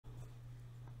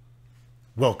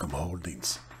Welcome,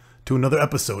 Holdings, to another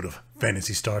episode of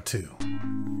Phantasy Star 2.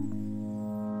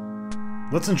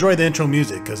 Let's enjoy the intro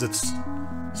music, because it's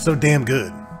so damn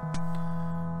good.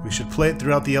 We should play it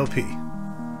throughout the LP.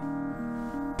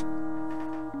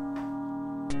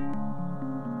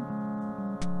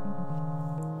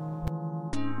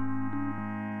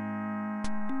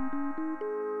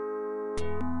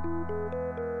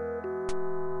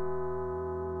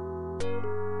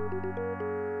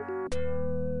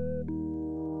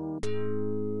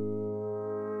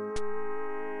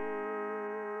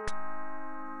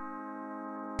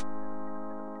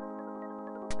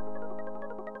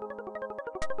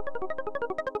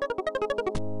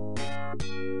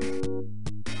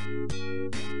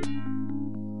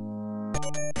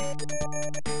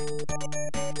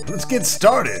 Let's get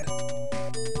started.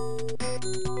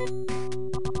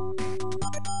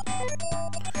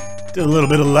 Did a little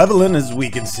bit of leveling, as we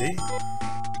can see.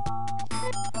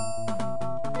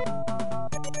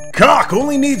 Cock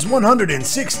only needs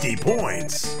 160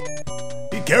 points.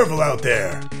 Be careful out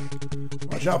there.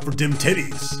 Watch out for dim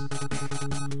titties.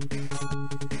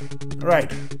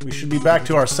 Alright, we should be back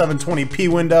to our 720p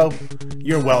window.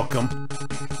 You're welcome.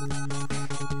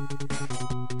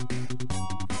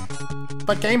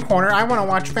 But Game Corner, I want to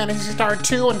watch Phantasy Star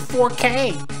 2 in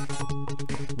 4K.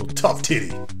 Little tough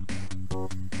titty.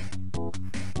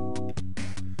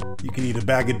 You can eat a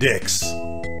bag of dicks.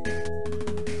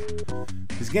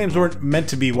 These games weren't meant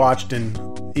to be watched in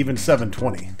even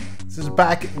 720. This is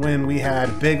back when we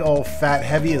had big old fat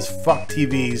heavy as fuck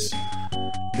TVs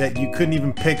that you couldn't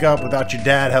even pick up without your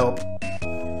dad help.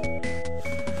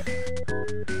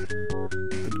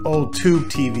 The old tube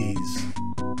TVs.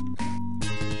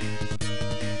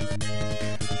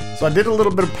 So I did a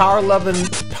little bit of power leveling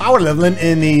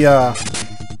in the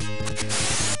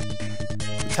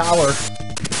tower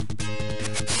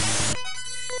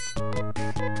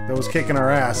that was kicking our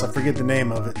ass. I forget the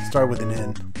name of it. It started with an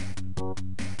N.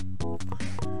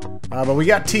 But we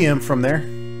got TM from there.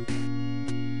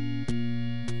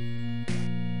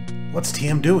 What's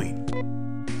TM doing?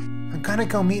 I'm gonna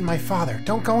go meet my father.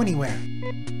 Don't go anywhere.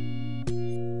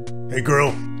 Hey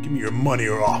girl, give me your money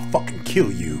or I'll fucking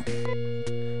kill you.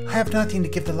 I have nothing to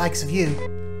give the likes of you.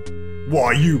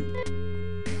 Why you?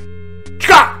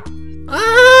 Chah!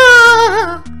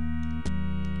 Ah!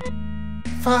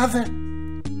 Father,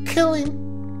 kill him.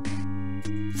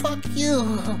 Fuck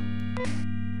you.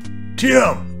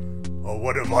 Tim! Oh,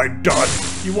 what have I done?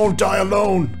 You won't die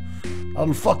alone.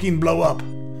 I'll fucking blow up.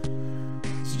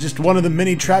 It's just one of the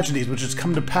many tragedies which has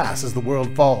come to pass as the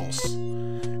world falls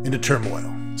into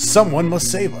turmoil. Someone must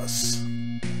save us.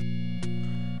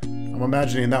 I'm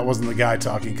imagining that wasn't the guy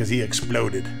talking because he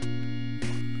exploded.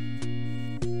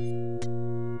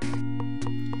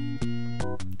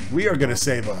 We are gonna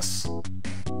save us.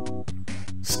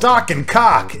 Stock and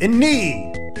cock and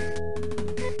knee!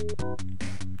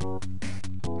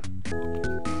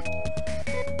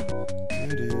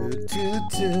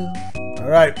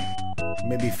 Alright.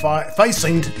 Maybe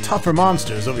facing tougher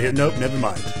monsters over here. Nope, never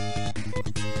mind.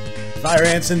 Fire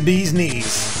ants and bees'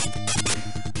 knees.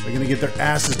 They're gonna get their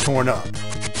asses torn up.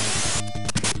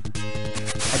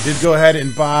 I did go ahead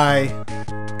and buy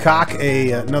Cock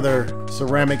another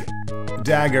ceramic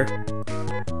dagger.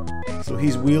 So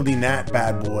he's wielding that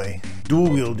bad boy.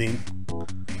 Dual wielding.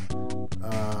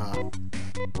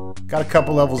 Got a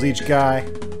couple levels each guy.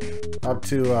 Up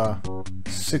to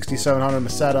 6,700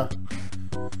 Meseta.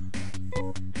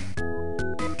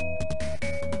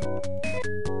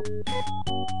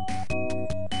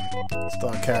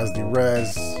 Stock has the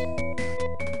res.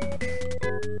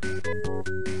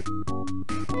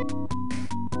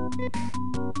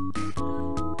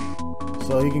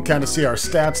 So you can kind of see our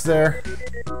stats there.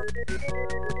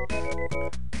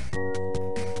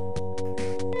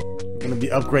 I'm going to be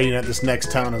upgrading at this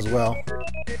next town as well.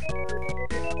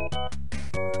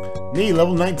 Knee,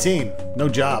 level 19. No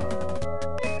job.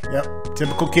 Yep,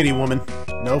 typical kitty woman.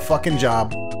 No fucking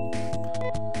job.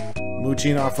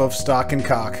 Mooching off of stock and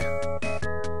cock.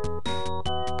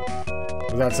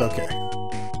 But that's okay.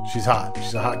 She's hot.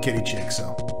 She's a hot kitty chick,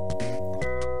 so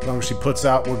as long as she puts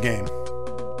out, we're game.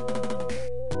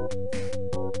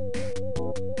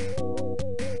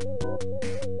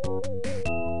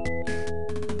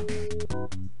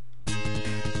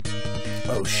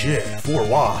 Oh shit, 4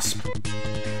 wasp.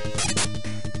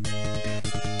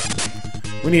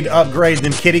 We need to upgrade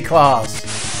them kitty claws.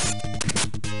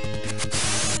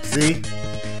 See?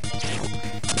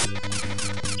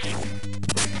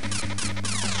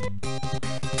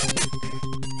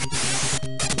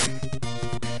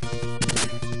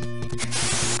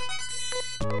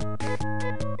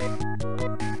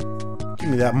 Give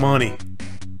me that money.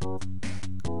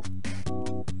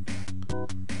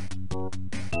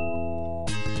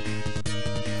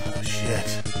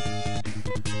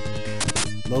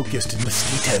 locust and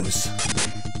mosquitoes.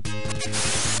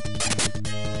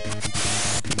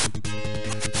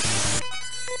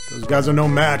 Those guys are no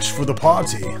match for the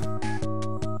party.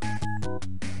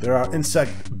 There are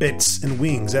insect bits and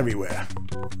wings everywhere.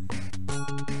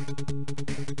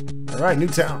 Alright, new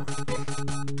town.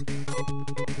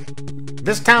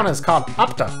 This town is called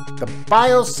Opta. The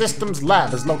Biosystems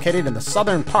Lab is located in the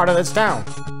southern part of this town.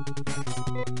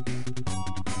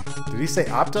 Did he say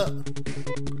Opta?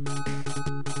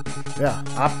 Yeah,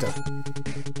 Opta.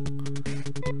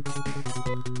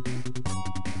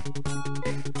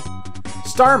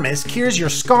 Star Mist cures your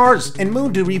scars, and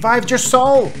Moondew revives your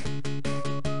soul.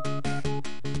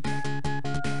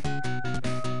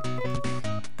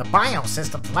 The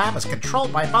Biosystems Lab is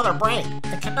controlled by Mother Brain.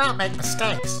 It cannot make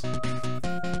mistakes.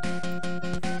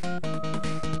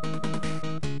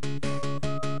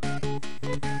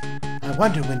 I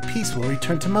wonder when peace will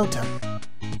return to Mota.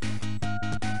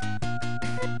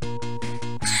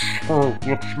 Oh,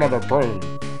 it's Mother Brain.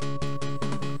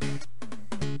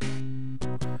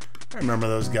 I remember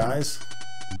those guys.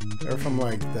 They're from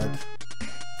like that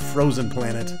frozen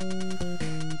planet.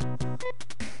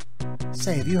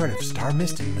 Say, have you heard of Star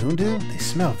Mist and Moondew? They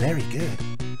smell very good.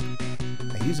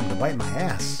 I use them to bite my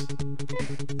ass.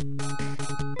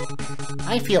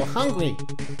 I feel hungry.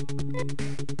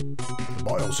 The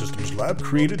Biosystems Lab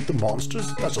created the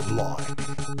monsters? That's a lie.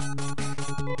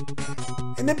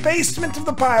 In the basement of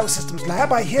the Biosystems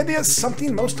Lab, I hear there's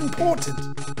something most important.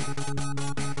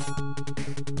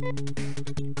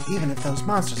 Even if those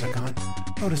monsters are gone,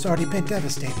 Mota's already been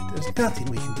devastated. There's nothing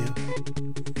we can do.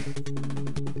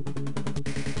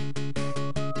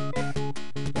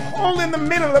 The hole in the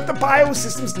middle of the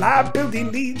Biosystems Lab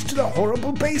building leads to the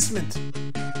horrible basement.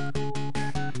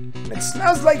 It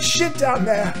smells like shit down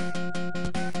there.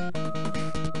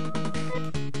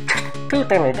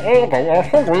 People in Alba are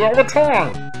hungry all the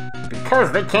time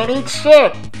because they can't eat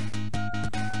shit.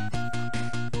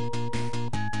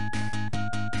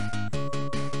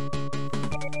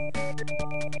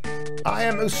 I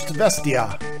am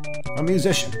Ustvestia, a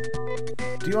musician.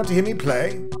 Do you want to hear me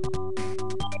play?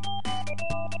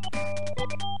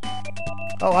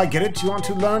 Oh, I get it. You want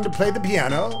to learn to play the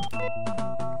piano?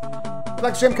 Well,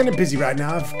 actually, I'm kind of busy right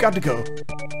now. I've got to go.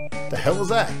 The hell was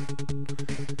that?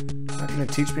 Not gonna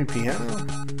teach me piano?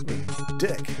 What a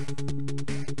dick.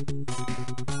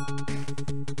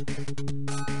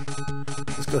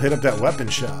 Let's go hit up that weapon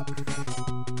shop.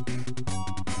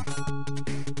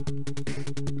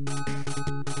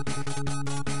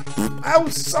 Oh,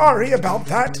 sorry about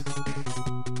that.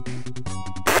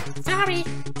 Sorry.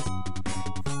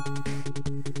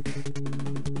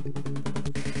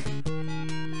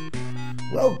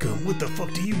 Welcome. What the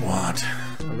fuck do you want?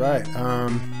 Alright,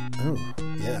 oh,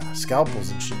 yeah,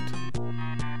 scalpels and shit.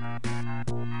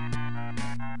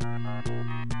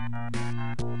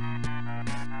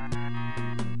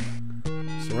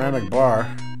 Ceramic bar.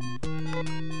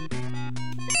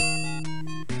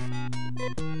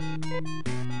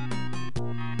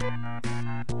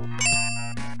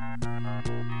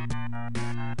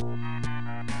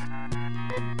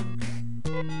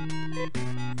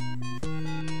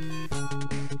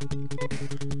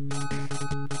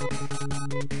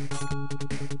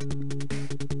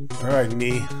 Alright,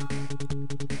 knee.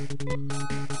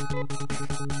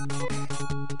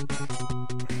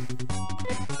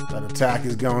 That attack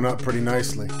is going up pretty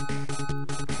nicely.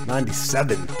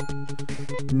 97.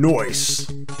 Nice.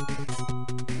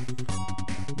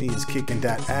 Knee is kicking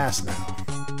that ass now.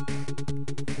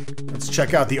 Let's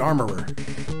check out the armorer.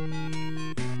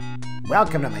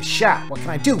 Welcome to my shop. What can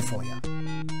I do for you?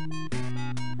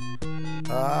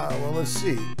 Well, let's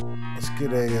see. Let's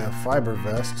get a fiber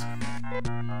vest.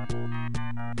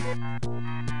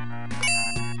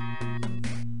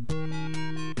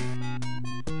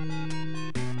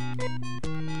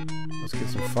 Let's get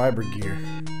some fiber gear.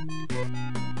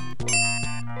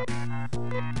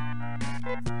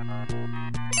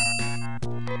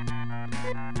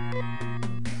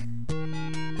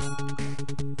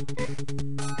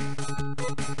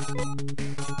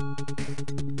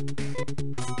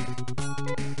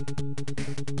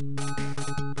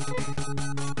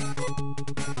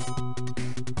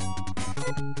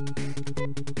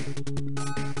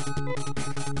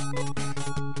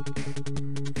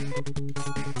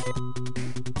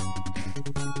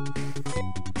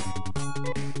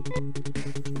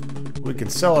 We can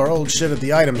sell our old shit at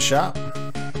the item shop.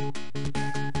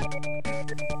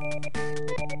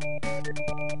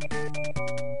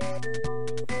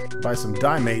 Buy some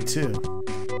Dimate too.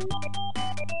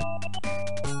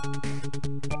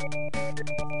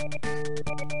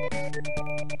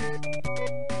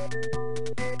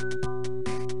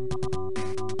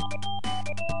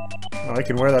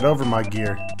 can wear that over my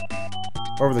gear.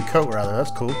 Over the coat, rather.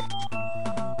 That's cool.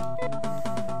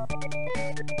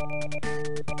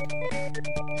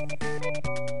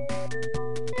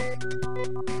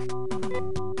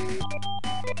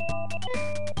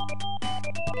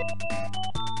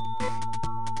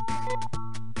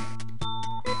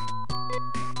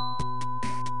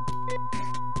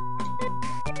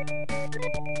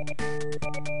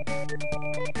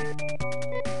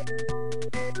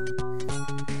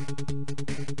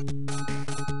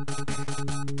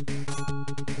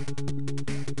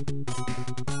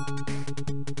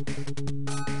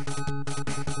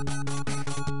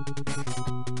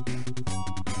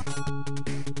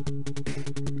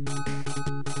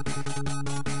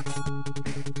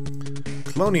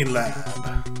 Cloning lab.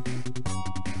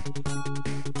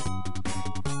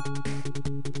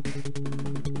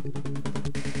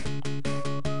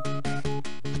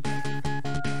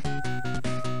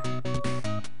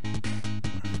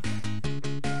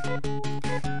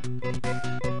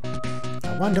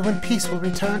 I wonder when peace will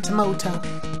return to Motown.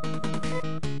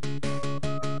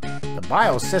 The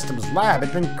Biosystems lab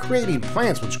had been creating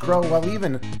plants which grow well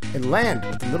even in land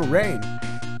with little rain.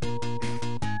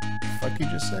 What did you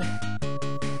just say?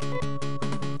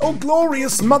 Oh,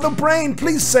 glorious Mother Brain,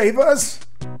 please save us!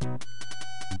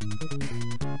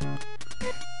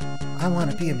 I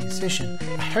want to be a musician.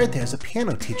 I heard there's a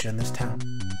piano teacher in this town.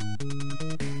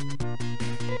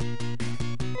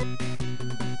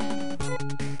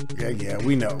 Yeah,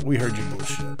 we know. We heard your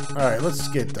bullshit. Alright, let's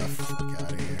get the fuck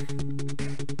out of here.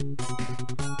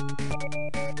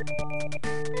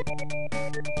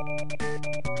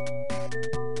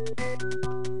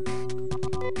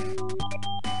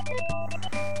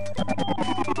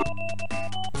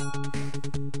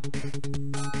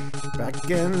 Back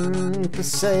in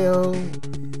Paseo.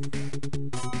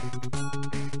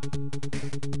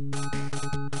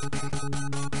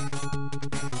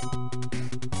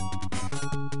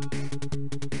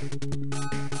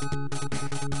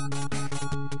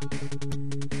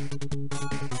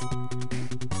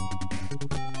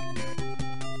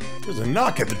 There's a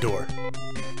knock at the door.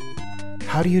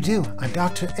 How do you do? I'm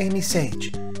Dr. Amy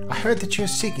Sage. I heard that you're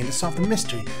seeking to solve the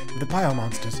mystery of the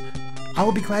biomonsters. I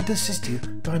will be glad to assist you,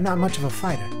 though I'm not much of a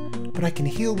fighter, but I can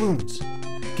heal wounds.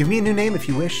 Give me a new name if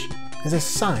you wish, as a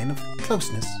sign of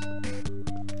closeness.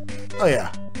 Oh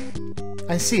yeah.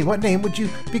 I see. What name would you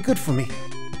be good for me?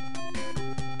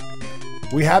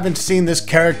 We haven't seen this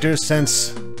character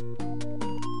since...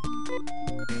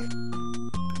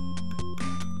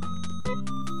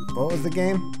 What was the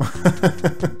game?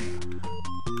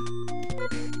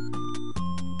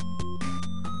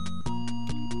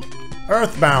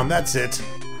 Earthbound, that's it.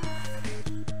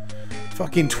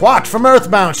 Fucking twat from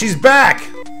Earthbound, she's back!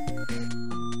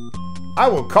 I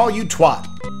will call you twat.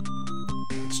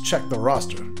 Let's check the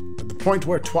roster. At the point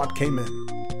where twat came in.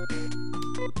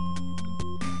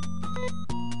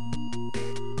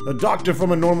 A doctor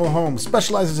from a normal home,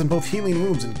 specializes in both healing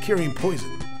wounds and curing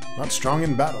poison. Not strong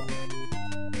in battle.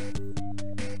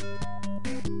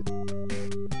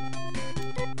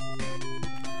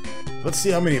 Let's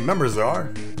see how many members there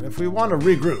are. And if we want to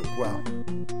regroup, well,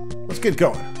 let's get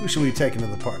going. Who should we take into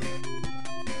the party?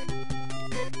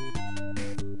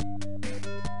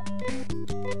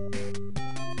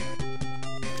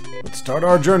 Let's start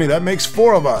our journey. That makes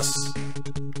 4 of us.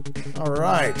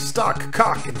 Alright, stock,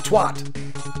 cock, and twat.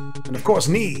 And of course,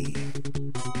 knee.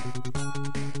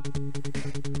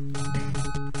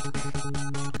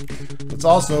 Let's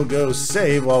also go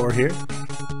save while we're here.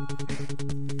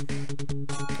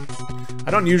 I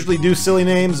don't usually do silly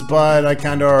names, but I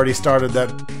kind of already started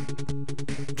that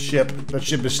ship. That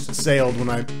ship has sailed when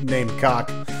I named Cock.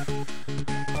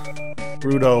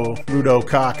 Rudo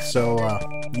Cock, so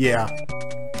yeah.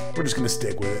 We're just gonna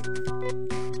stick with it.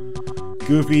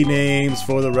 Goofy names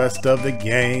for the rest of the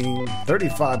game.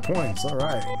 35 points,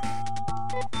 alright.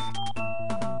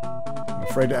 I'm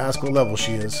afraid to ask what level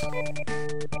she is.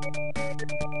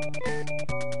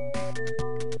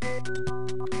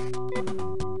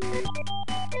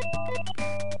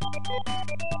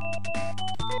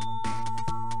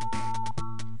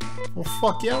 Well,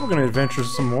 fuck yeah, we're gonna adventure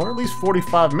some more. At least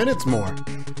 45 minutes more.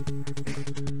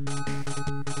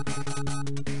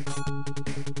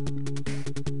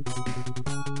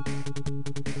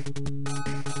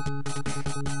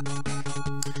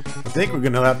 I think we're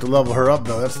gonna have to level her up,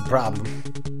 though. That's the problem.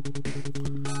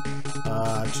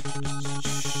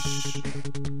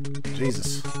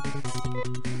 Jesus.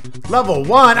 Level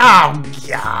 1? Oh,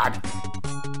 God.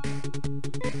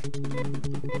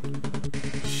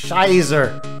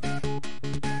 Shizer.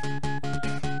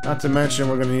 Not to mention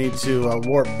we're going to need to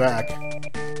warp back.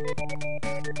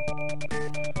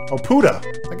 Oputa.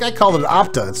 That guy called it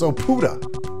Opta. It's Oputa.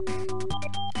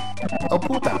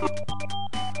 Oputa.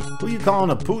 Who you calling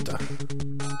a puta?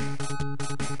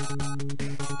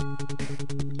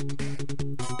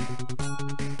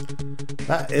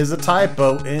 That is a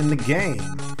typo in the game.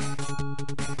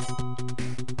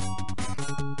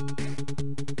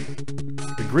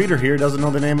 The greeter here doesn't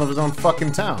know the name of his own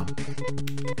fucking town.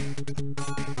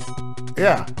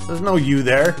 Yeah, there's no you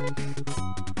there.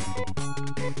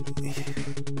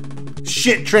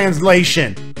 Shit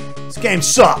translation. This game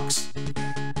sucks.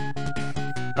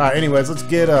 Alright, anyways, let's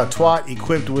get Twat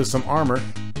equipped with some armor.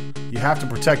 You have to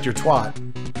protect your Twat.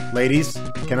 Ladies,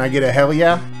 can I get a hell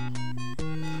yeah?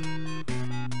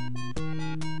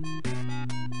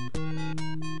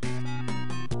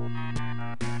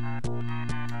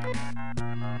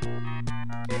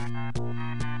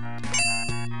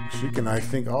 She can, I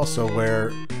think, also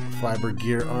wear fiber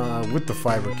gear with the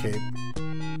fiber cape.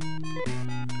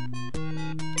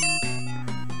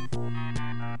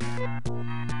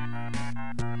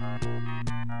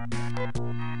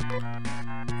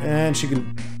 And she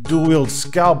can dual wield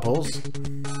scalpels.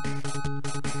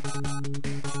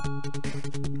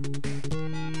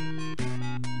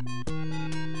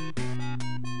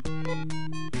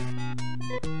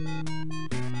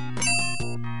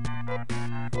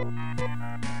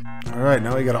 Alright,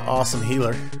 now we got an awesome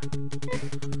healer.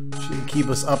 She can keep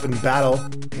us up in battle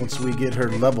once we get her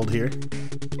leveled here.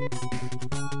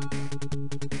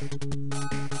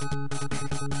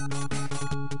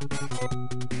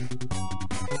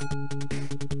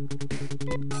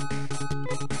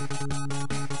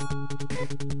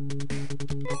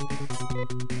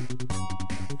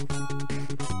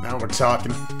 Now we're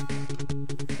talking.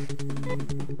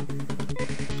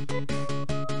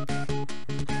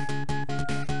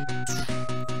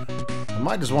 I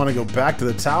might just want to go back to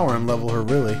the tower and level her,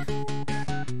 really.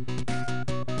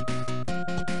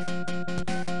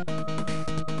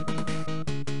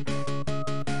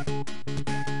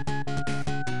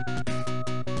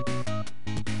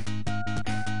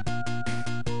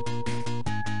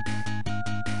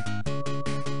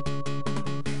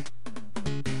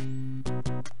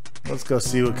 Let's go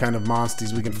see what kind of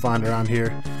monsters we can find around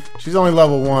here. She's only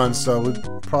level 1, so we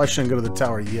probably shouldn't go to the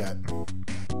tower yet.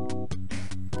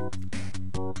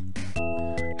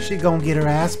 She gonna get her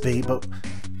ass beat, but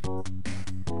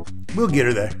we'll get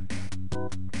her there.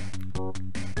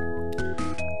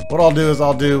 What I'll do is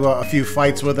I'll do a few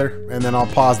fights with her, and then I'll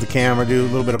pause the camera, do a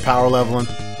little bit of power leveling.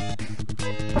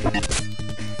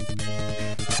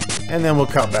 And then we'll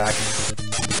cut back.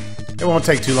 It won't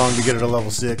take too long to get her to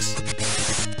level 6.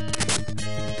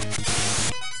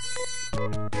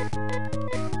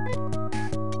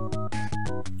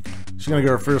 She's gonna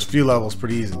get her first few levels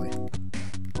pretty easily.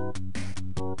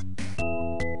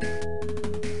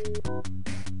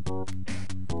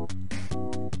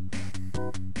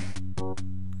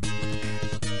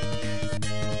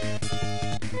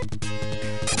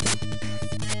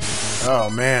 Oh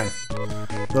man,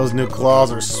 those new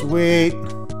claws are sweet.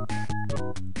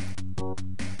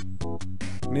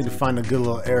 Need to find a good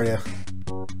little area.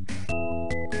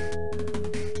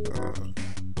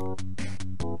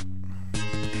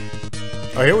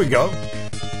 Oh, here we go.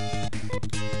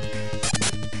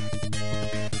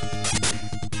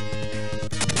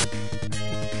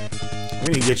 We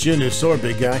need to get you a new sword,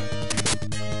 big guy.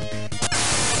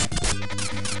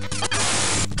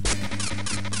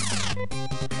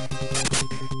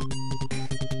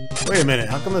 Wait a minute,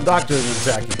 how come the doctor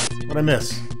isn't attacking? What'd I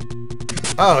miss?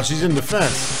 Oh, she's in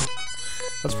defense.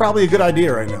 That's probably a good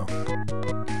idea right now.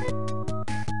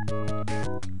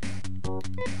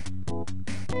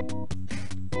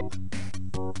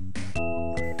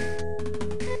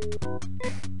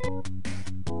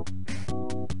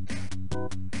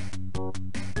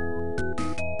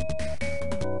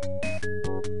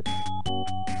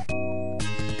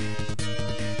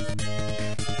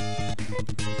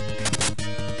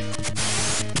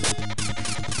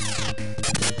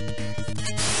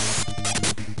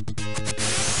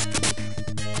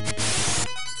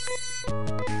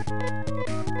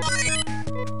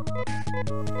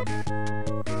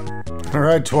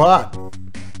 Alright, twat.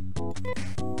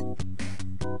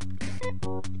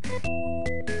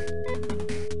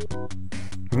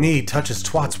 Knee touches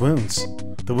twat's wounds.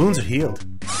 The wounds are healed.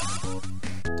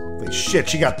 Holy shit,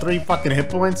 she got 3 fucking hit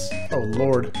points? Oh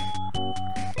lord.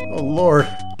 Oh lord.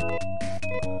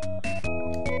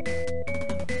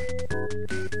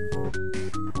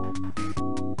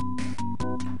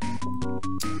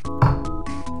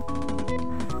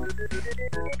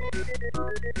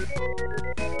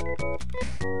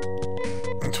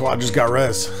 Twat just got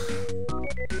res.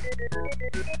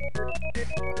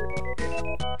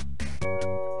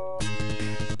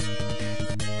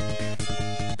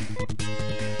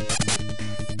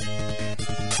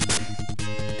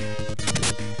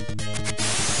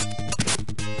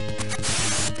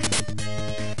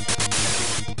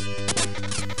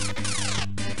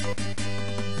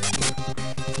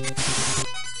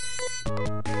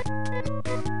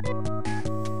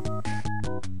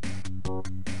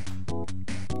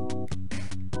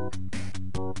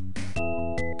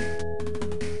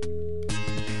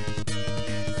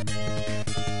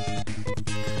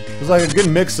 There's like a good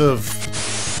mix of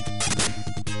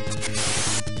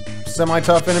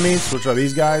semi-tough enemies, which are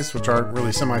these guys, which aren't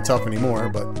really semi-tough anymore,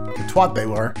 but the twat they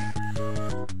were.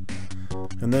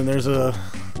 And then there's a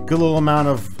good little amount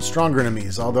of stronger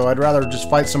enemies, although I'd rather just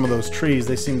fight some of those trees.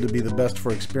 They seem to be the best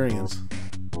for experience.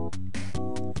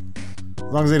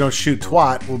 As long as they don't shoot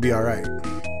twat, we'll be alright.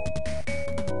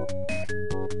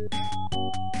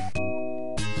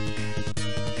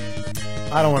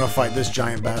 I don't want to fight this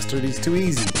giant bastard. He's too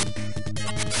easy.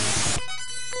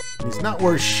 He's not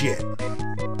worth shit.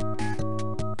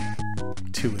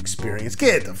 2 experience.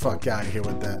 Get the fuck out of here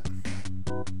with that.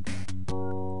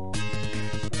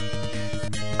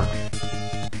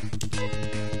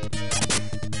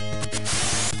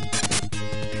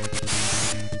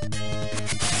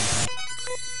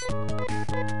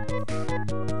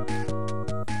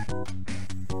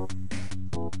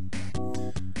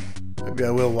 Maybe I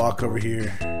will walk over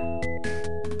here.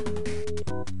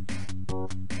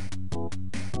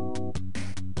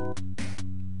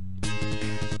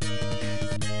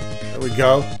 There we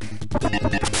go.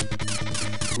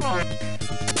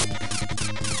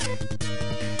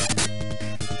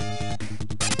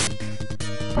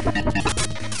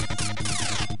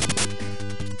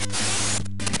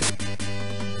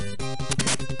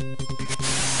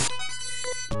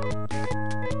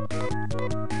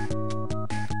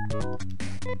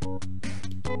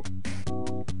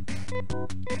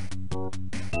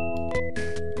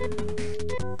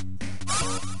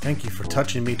 Thank you for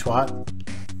touching me, twat.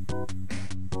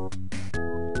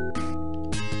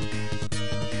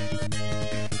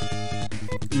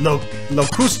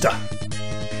 Locusta.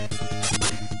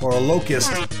 Or a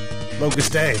locust.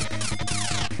 Locust A.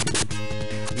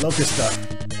 Locusta.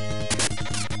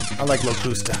 I like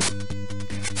Locusta.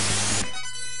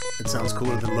 It sounds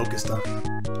cooler than Locusta.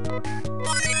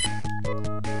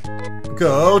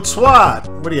 Go twat!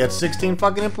 What are you at, 16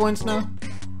 fucking hit points now?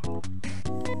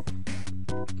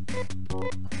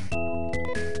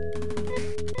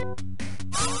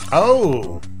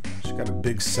 Oh! She got a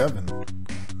big 7.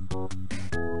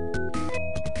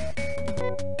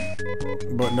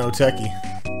 But no techie.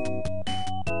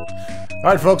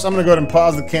 Alright folks, I'm gonna go ahead and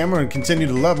pause the camera and continue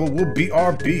to level. We'll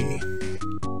BRB.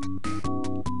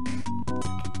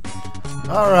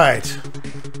 Alright.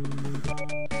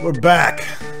 We're back.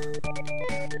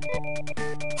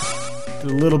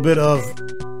 Did a little bit of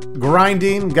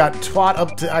grinding. Got twat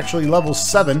up to actually level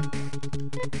 7.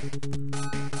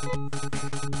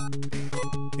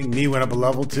 I think me went up a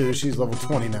level too. She's level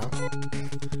 20 now.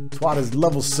 Twat is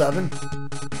level 7.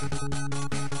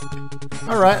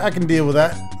 Alright, I can deal with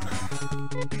that.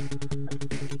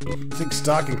 I think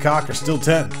stock and cock are still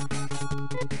 10.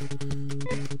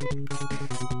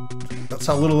 That's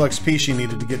how little XP she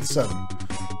needed to get to 7.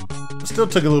 It still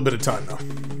took a little bit of time though.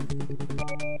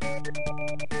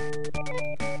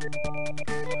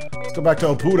 Let's go back to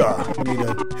Opuda. We need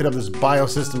to hit up this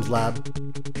biosystems lab.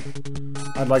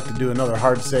 I'd like to do another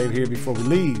hard save here before we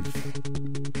leave.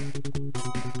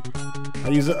 I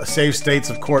use save states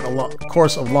of course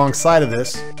alongside of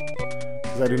this,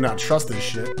 because I do not trust this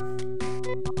shit.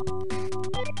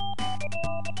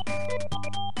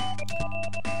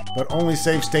 But only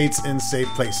save states in safe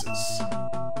places,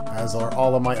 as are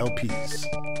all of my LPs.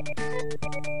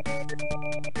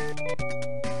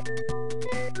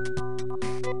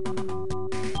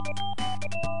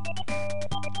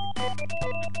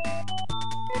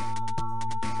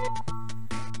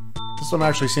 This one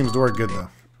actually seems to work good though.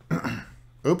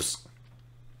 Oops.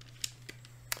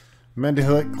 Meant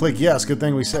to click yes, good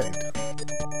thing we saved.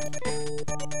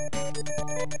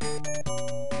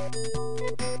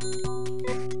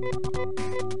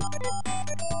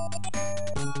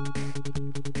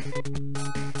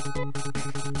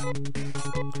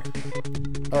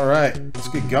 Alright, let's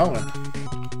get going.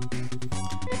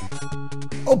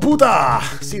 Oh puta!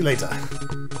 See you later.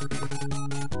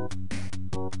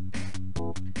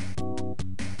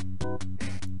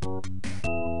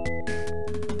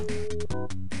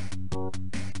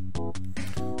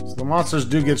 The monsters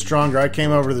do get stronger. I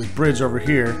came over to this bridge over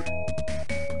here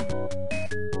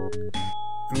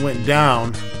and went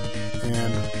down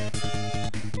and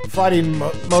fighting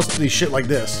most of these shit like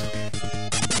this.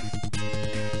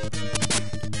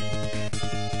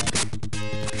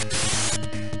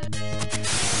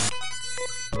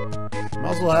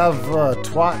 Might as well have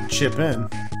twat chip in.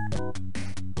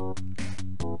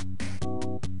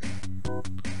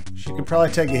 She could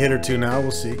probably take a hit or two now.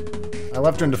 We'll see. I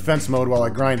left her in defense mode while I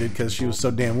grinded because she was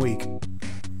so damn weak.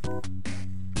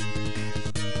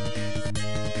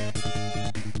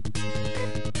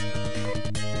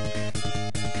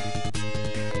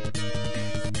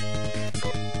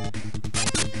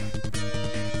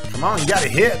 Come on, you gotta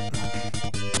hit.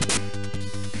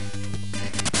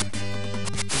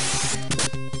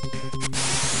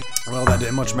 Well, that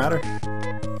didn't much matter.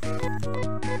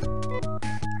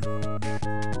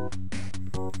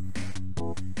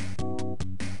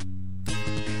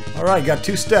 Alright, got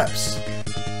 2 steps.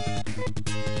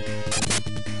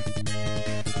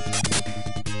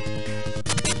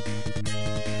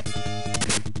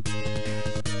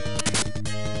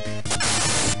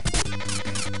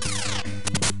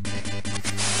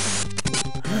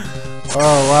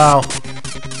 Oh, wow.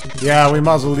 Yeah, we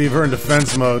might as well leave her in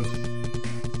defense mode.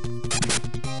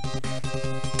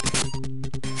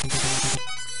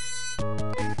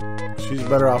 She's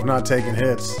better off not taking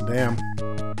hits. Damn.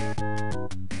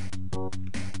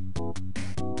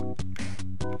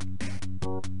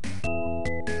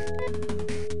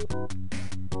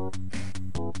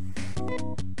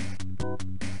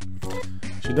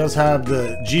 She does have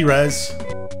the G-Res,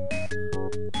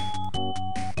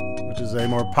 which is a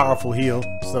more powerful heal.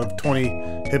 Instead of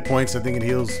 20 hit points, I think it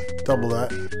heals double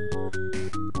that.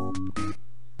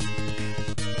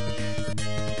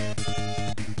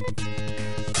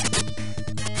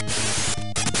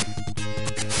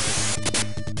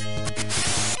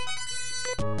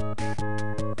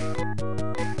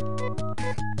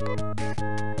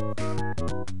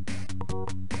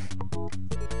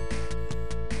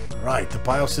 Right, the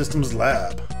Biosystems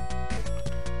Lab.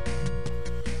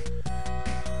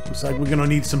 Looks like we're gonna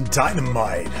need some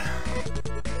dynamite.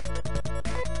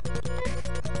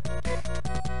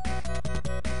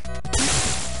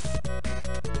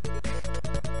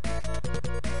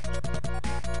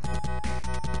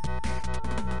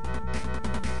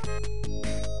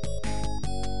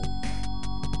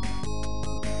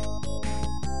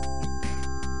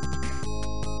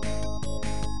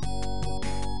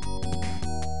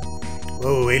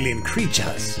 Oh, alien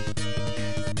creatures.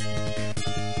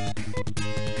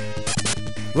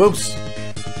 Whoops.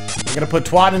 I'm gonna put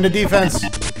Twat into defense.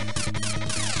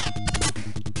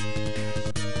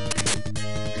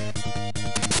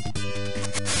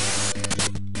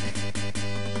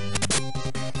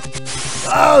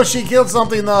 Oh, she killed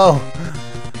something though.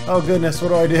 Oh goodness, what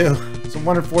do I do? It's a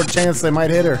 1 in 4 chance they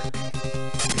might hit her.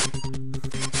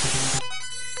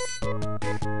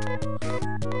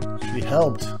 She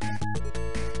helped.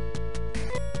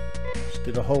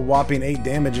 Did a whole whopping 8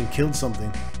 damage and killed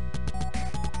something.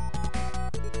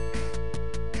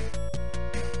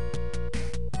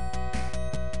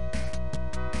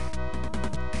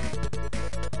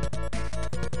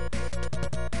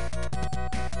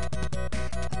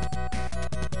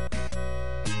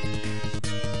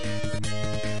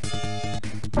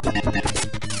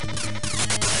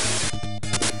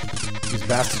 These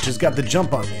bastards just got the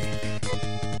jump on me.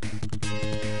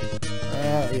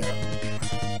 Yeah.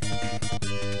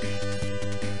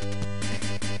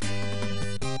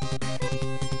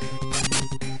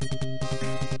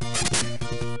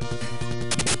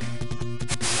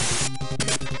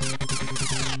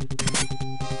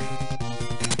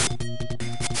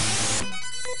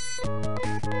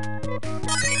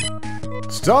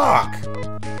 Stock!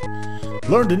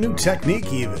 Learned a new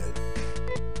technique even.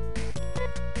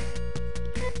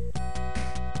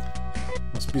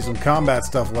 Must be some combat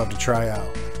stuff we'll have to try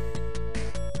out.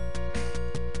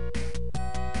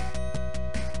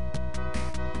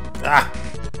 Ah!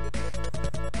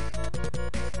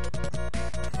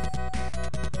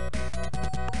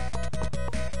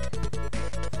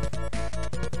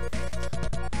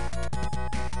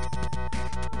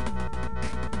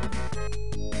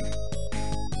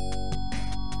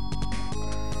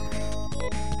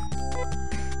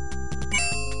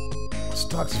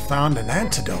 Stocks have found an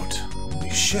antidote. Holy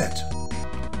shit.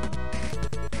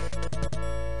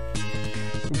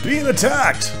 We're being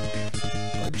attacked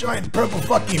by a giant purple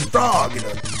fucking frog and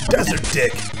a desert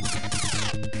dick.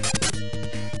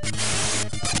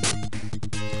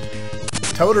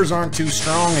 Toaders aren't too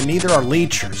strong and neither are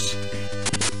leechers.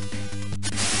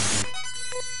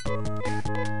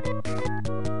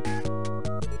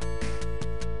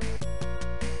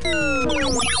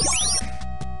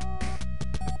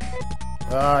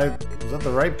 Was that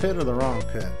the right pit or the wrong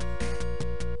pit?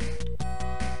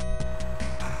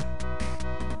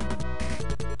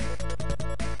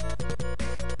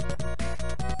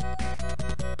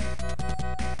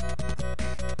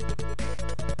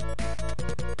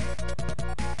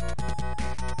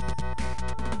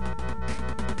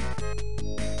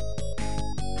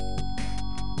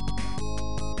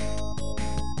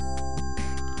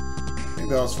 I think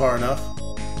that was far enough.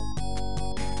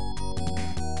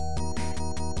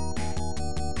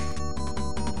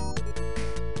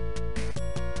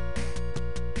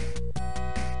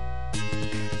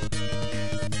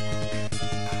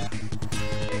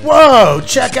 Whoa!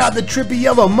 Check out the trippy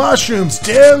yellow mushrooms,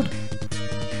 dude!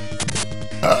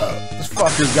 This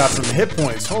fucker's got some hit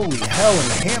points. Holy hell in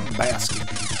the ham basket.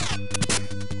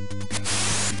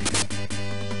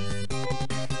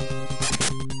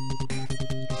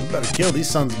 We better kill these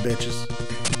sons of bitches.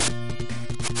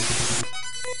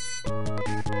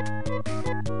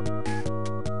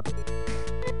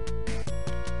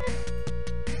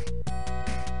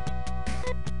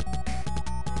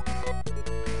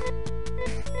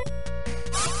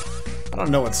 I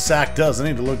don't know what sack does. I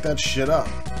need to look that shit up.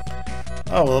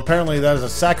 Oh, well, apparently that is a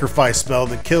sacrifice spell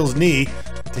that kills Knee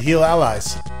to heal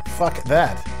allies. Fuck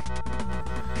that.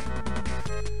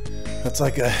 That's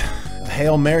like a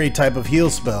Hail Mary type of heal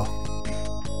spell.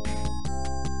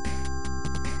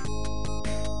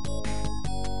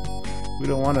 We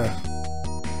don't want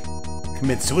to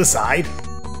commit suicide.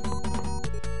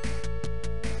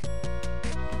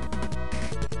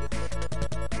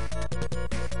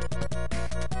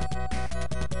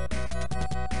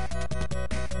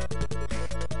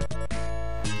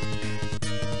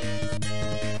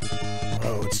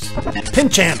 Oh, it's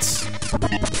Pinchance!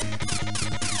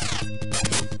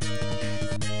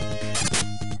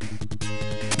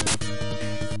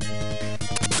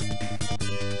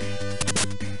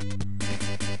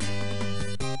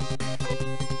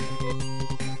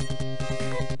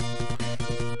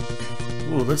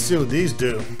 Ooh, let's see what these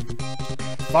do.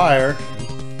 Fire,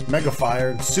 Mega Fire,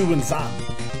 and Su and Zan.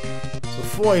 So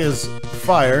Foy is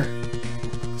fire,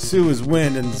 Su is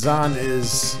wind, and Zan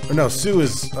is... Or no, Su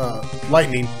is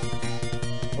lightning,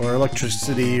 or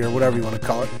electricity, or whatever you want to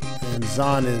call it. And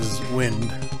Zan is wind.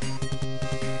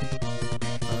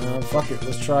 Fuck it,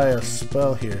 let's try a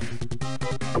spell here.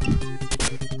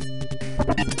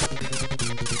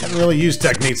 Haven't really used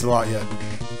techniques a lot yet.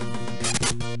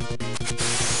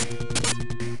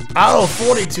 Oh,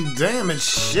 42 damage,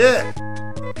 shit!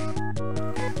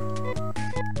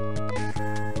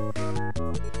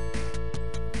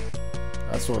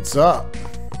 That's what's up.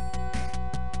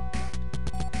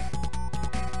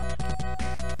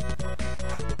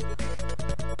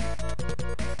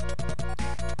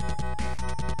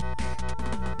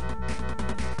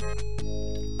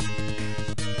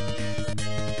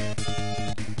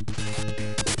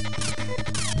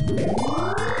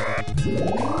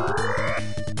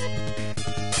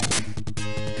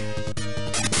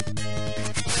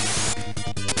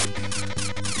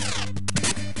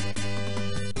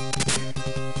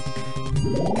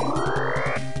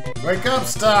 Wake up,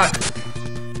 Stock!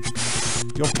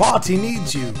 Your party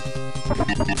needs you.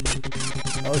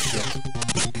 Oh shit.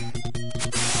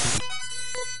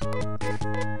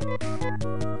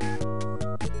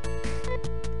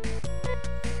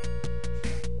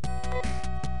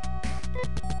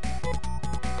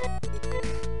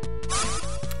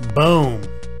 Boom.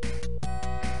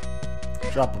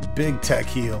 Drop a big tech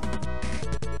heal.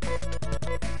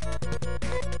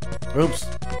 Oops.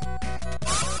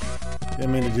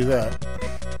 Didn't mean to do that.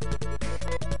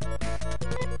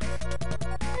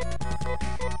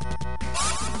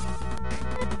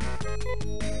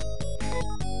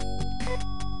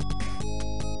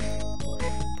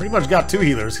 Pretty much got two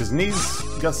healers, because Knee's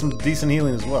got some decent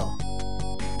healing as well.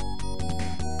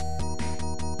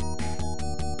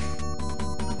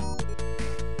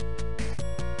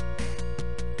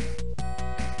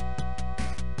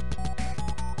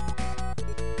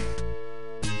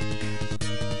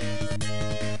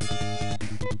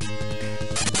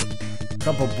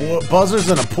 Couple buzzers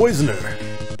and a poisoner.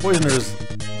 Poisoner is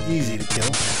easy to kill.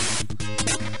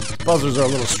 Buzzers are a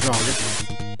little stronger.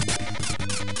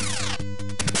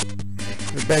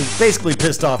 They're basically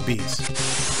pissed off bees.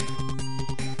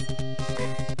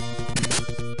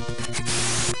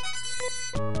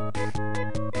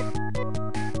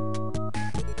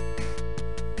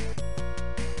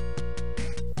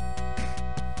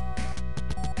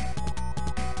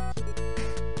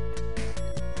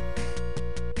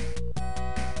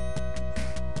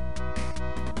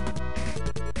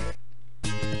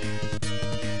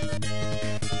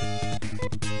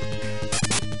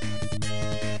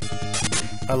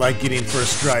 I like getting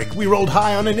first strike. We rolled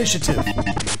high on initiative.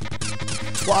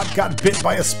 Twat got bit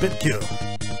by a spit kill.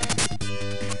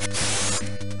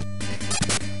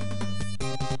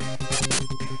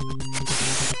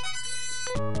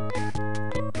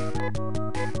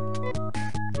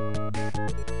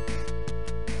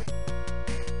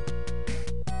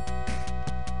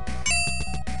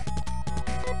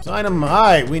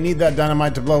 Dynamite! We need that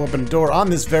dynamite to blow up a door on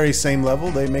this very same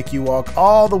level. They make you walk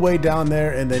all the way down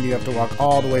there, and then you have to walk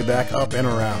all the way back up and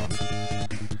around.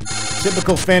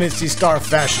 Typical Phantasy Star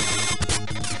fashion.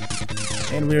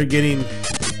 And we are getting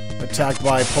a attacked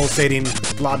by pulsating,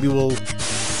 globule,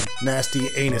 nasty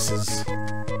anuses.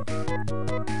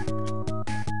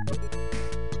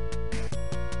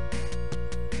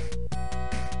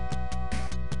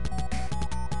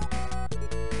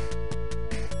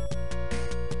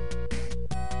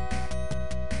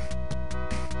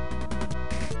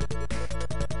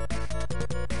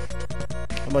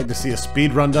 I'd like to see a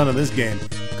speed run done of this game.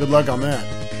 Good luck on that.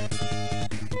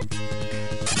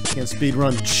 Can't speed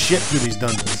run shit through these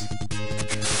dungeons.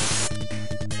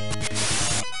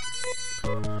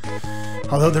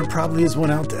 Although there probably is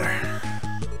one out there.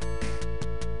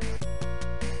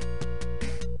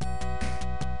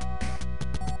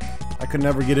 I could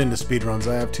never get into speed runs.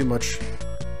 I have too much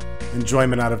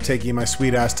enjoyment out of taking my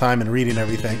sweet ass time and reading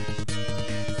everything.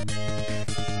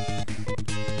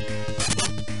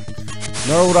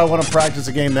 Nor would I want to practice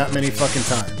a game that many fucking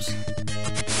times.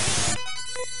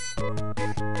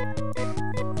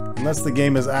 Unless the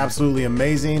game is absolutely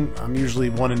amazing, I'm usually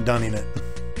one and doneing it.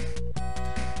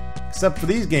 Except for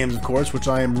these games, of course, which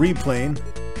I am replaying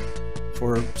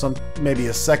for maybe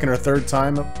a second or third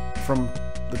time from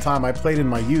the time I played in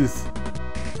my youth.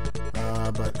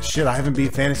 But shit, I haven't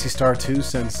beat Phantasy Star 2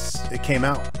 since it came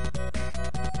out.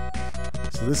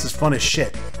 So this is fun as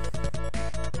shit.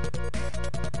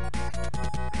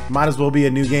 Might as well be a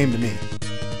new game to me.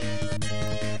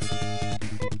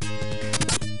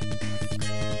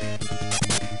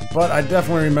 But I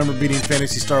definitely remember beating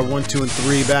Phantasy Star 1, 2, and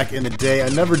 3 back in the day. I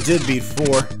never did beat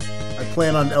 4. I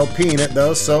plan on LPing it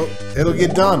though, so it'll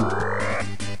get done.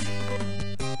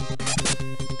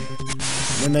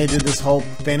 Then they did this whole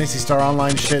Phantasy Star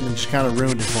Online shit and just kind of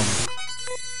ruined it for me.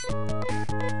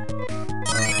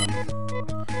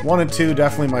 1 and 2,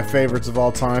 definitely my favorites of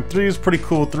all time. 3 is pretty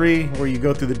cool. 3, where you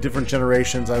go through the different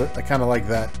generations. I kind of like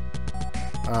that.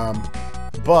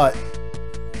 But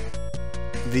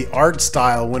the art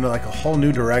style went like a whole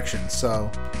new direction,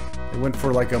 so it went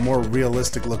for like a more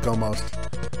realistic look almost.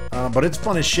 But it's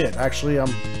fun as shit. Actually,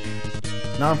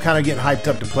 now I'm kind of getting hyped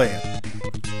up to play it.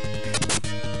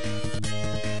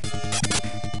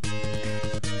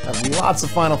 I have lots of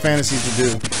Final Fantasies to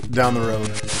do down the road.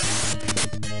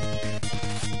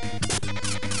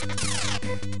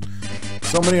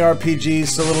 So many RPGs,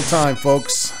 so little time,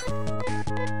 folks.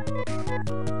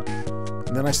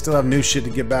 And then I still have new shit to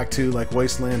get back to, like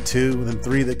Wasteland 2, then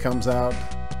 3 that comes out,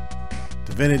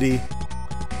 Divinity,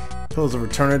 Pillars of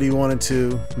Eternity 1 and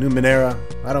 2, New Minera.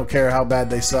 I don't care how bad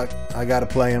they suck, I gotta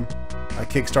play them. I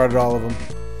kickstarted all of them.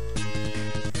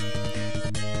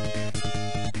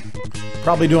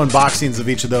 Probably do unboxings of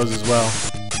each of those as well.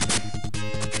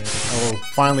 I will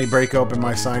finally break open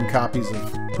my signed copies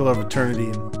of Pillar of Eternity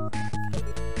and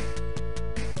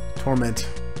Torment.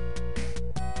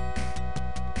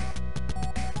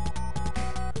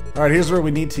 Alright, here's where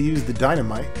we need to use the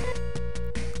dynamite.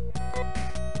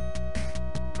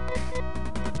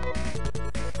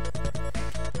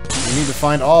 You need to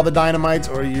find all the dynamites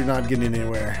or you're not getting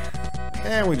anywhere.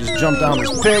 And we just jump down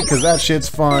this pit because that shit's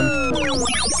fun.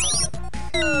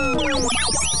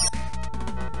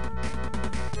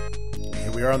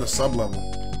 Here we are on the sub-level.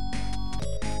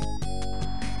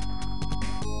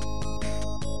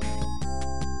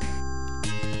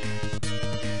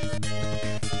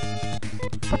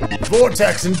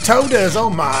 Vortex and Todas, oh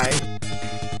my!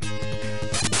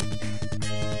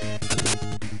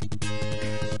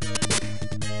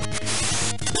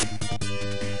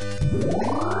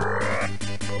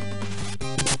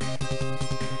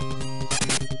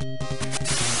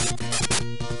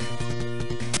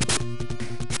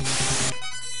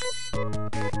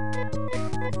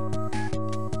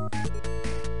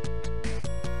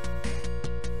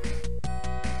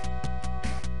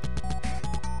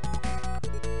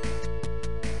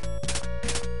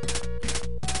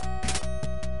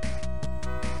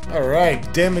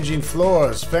 Alright, damaging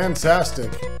floors. Fantastic.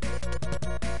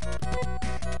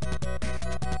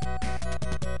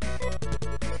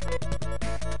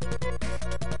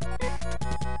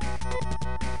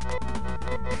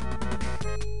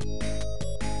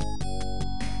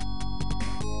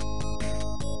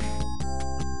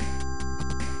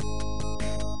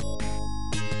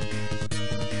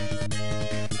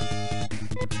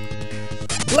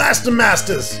 Blaster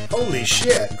Masters! Holy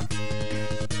shit!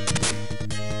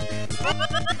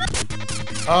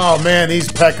 Oh man,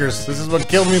 these peckers. This is what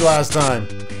killed me last time.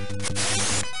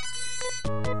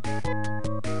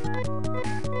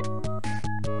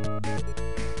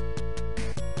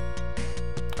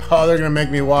 Oh, they're gonna make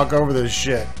me walk over this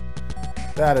shit.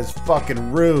 That is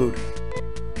fucking rude.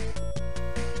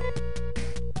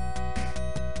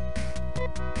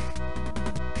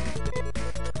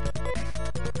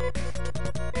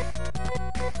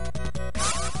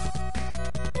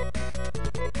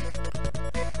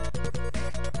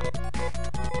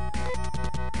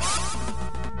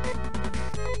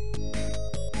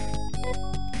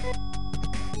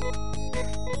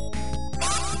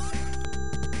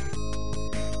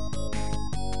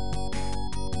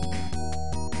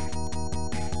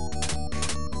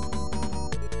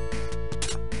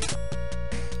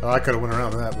 I could have went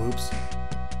around that. Whoops.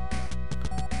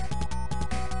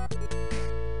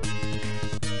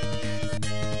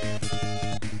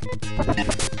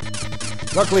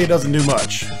 Luckily, it doesn't do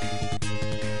much.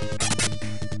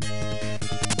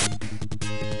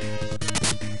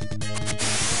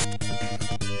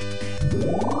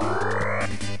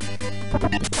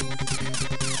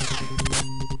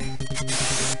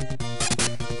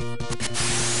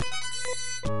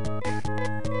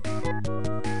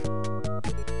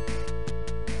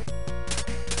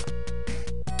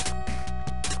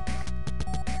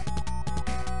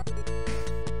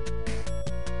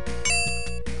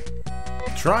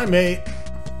 Try, mate.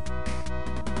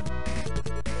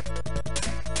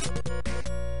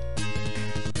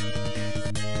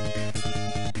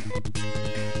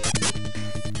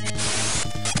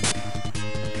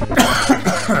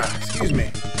 Excuse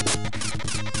me.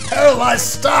 Paralyzed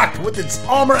stock with its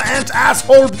armor ant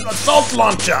asshole assault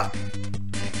launcher.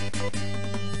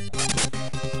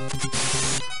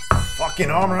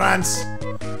 Fucking armor ants.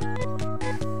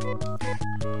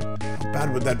 How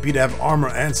bad would that be to have armor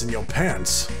ants in your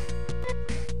pants?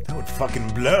 That would fucking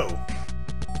blow.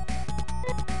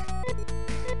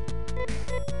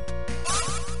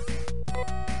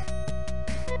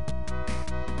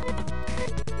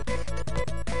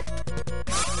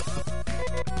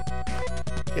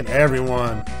 Get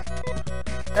everyone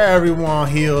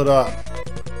healed up.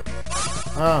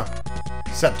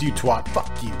 Except you, twat.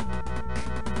 Fuck you.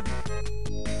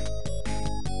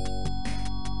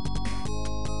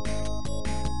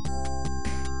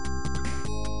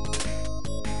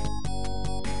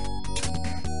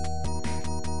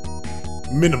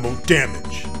 Minimal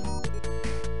damage.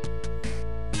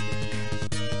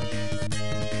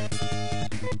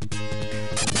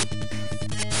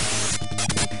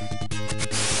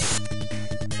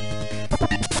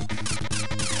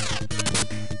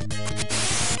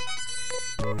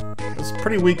 That's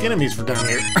pretty weak enemies for down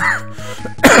here.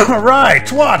 Alright,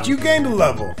 twat, you gained a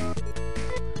level.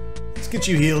 Let's get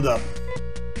you healed up.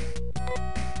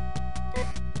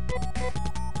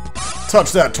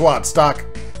 Touch that twat, stock.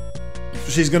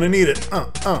 She's gonna need it.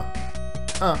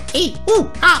 Ee, ooh,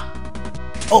 ah.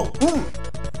 Oh, ooh.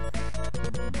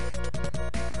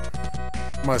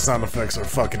 My sound effects are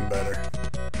fucking better.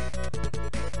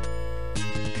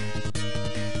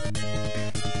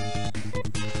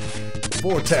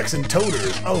 Vortex and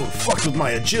toters. Oh, fucked with my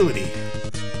agility.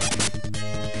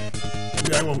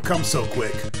 Maybe I won't come so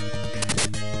quick.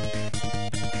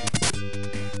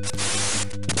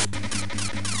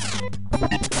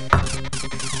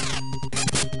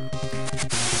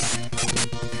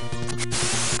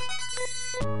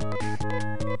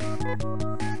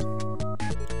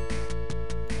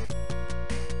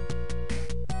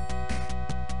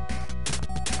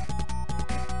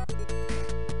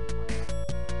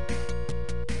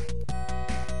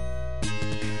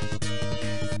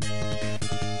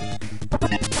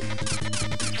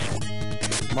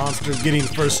 Monster's getting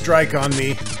first strike on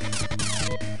me.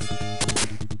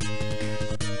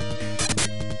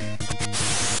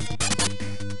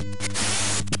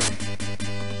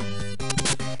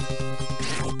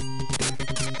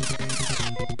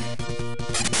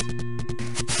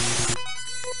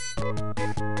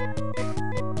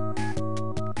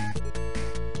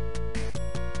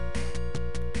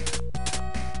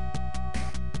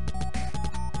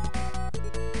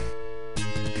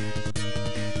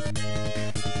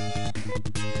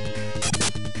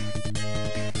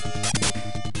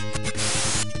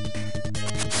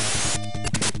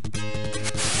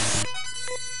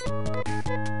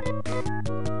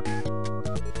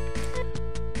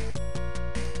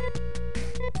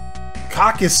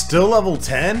 Cock is still level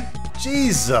 10?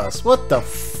 Jesus, what the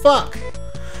fuck?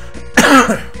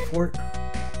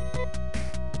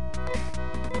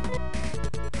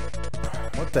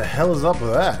 What the hell is up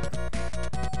with that?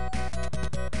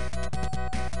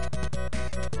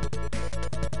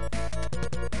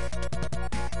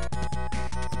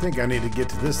 I think I need to get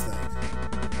to this thing.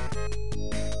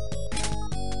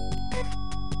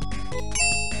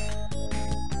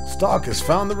 Stock has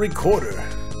found the recorder.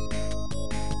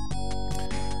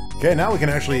 Okay, now we can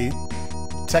actually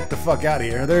tech the fuck out of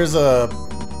here. There's a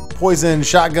poison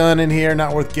shotgun in here,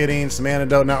 not worth getting. Some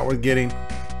antidote, not worth getting.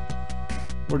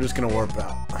 We're just gonna warp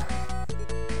out.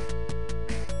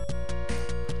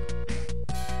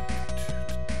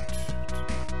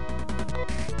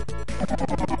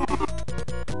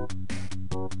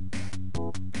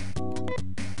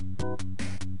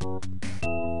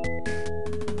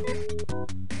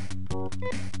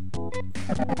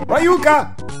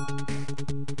 Ryuka!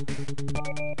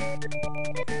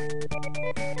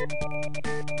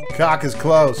 Cock is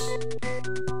close.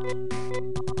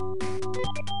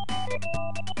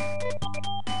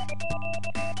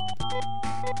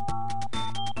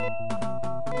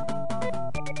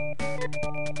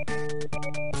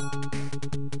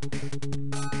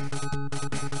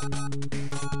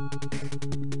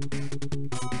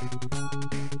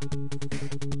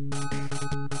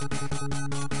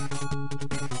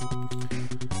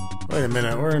 Wait a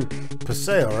minute, we're in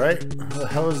Paseo, right? What the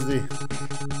hell is the...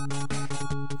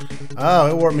 Oh,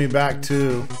 it warped me back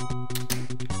to...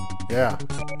 Yeah.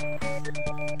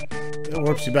 It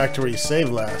warps you back to where you saved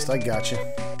last. I got you.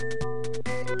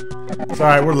 It's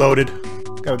alright, we're loaded.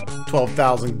 Got a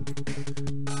 12,000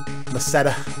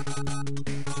 Meseta.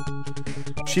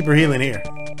 Cheaper healing here.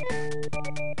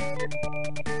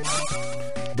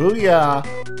 Booyah!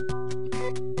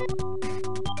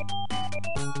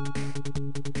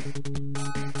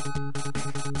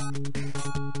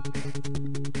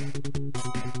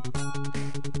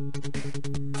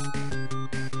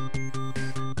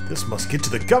 This must get to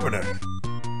the governor.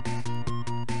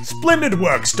 Splendid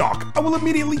work, Stock. I will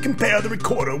immediately compare the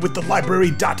recorder with the library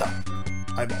data.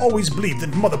 I've always believed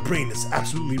that Mother Brain is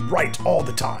absolutely right all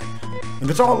the time, and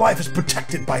that all life is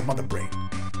protected by Mother Brain.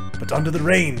 But under the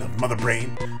reign of Mother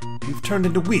Brain, we've turned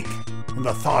into weak and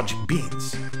lethargic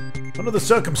beings. Under the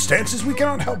circumstances, we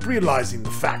cannot help realizing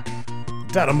the fact.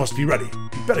 The data must be ready.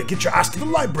 You better get your ass to the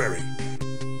library.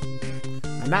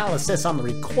 Analysis on the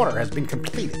recorder has been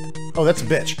completed. Oh, that's a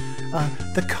bitch.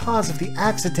 The cause of the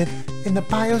accident in the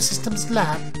biosystems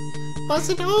lab was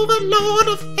an overload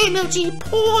of energy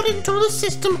poured into the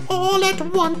system all at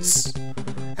once.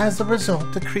 As a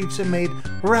result, the creature made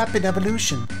rapid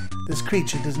evolution. This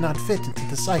creature does not fit into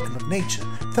the cycle of nature,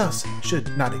 thus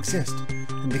should not exist.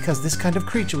 And because this kind of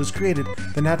creature was created,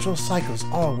 the natural cycles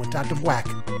all went out of whack.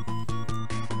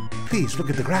 Please look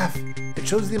at the graph. It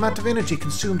shows the amount of energy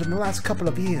consumed in the last couple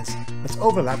of years. Let's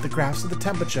overlap the graphs of the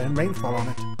temperature and rainfall on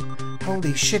it.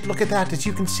 Holy shit, look at that. As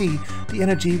you can see, the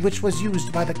energy which was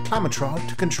used by the Climatrol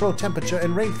to control temperature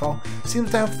and rainfall seems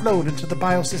to have flowed into the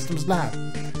biosystems lab.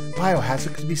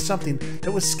 Biohazard could be something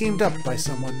that was schemed up by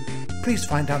someone. Please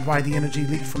find out why the energy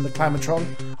leaked from the Climatrol.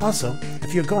 Also,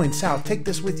 if you're going south, take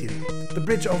this with you. The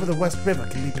bridge over the West River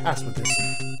can be passed with this.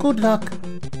 Good luck.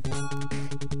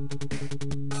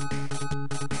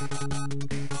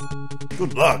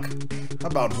 Good luck. How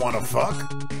about wanna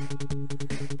fuck?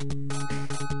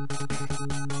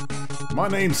 My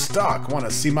name's Stock.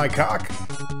 Wanna see my cock?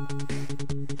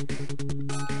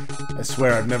 I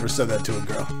swear I've never said that to a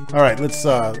girl. All right, let's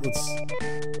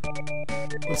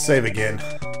save again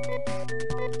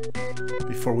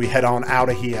before we head on out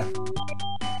of here.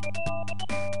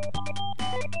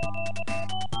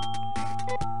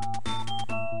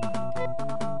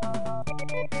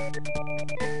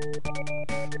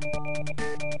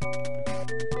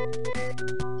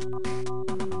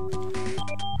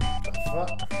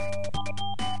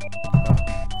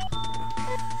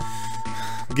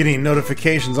 Getting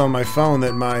notifications on my phone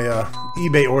that my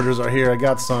eBay orders are here. I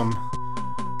got some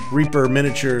Reaper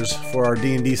miniatures for our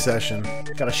D&D session.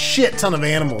 Got a shit ton of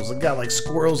animals. I got like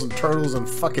squirrels and turtles and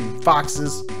fucking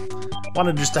foxes.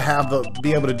 Wanted just to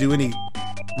be able to do any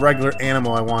regular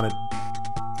animal I wanted.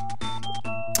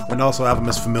 And also have them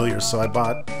as familiars, so I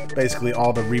bought basically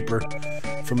all the Reaper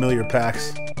familiar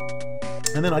packs.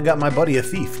 And then I got my buddy a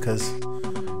thief, because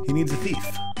he needs a thief.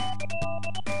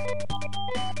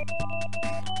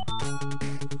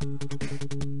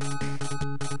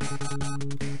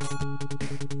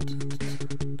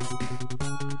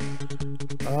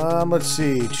 Let's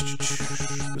see.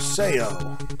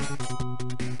 Paseo.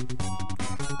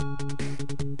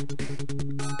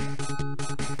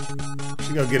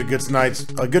 Should go get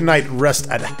a good night rest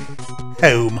at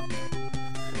home.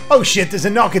 Oh shit, there's a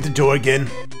knock at the door again.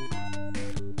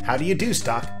 How do you do,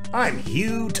 Stock? I'm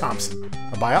Hugh Thompson,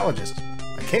 a biologist.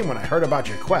 I came when I heard about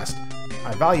your quest.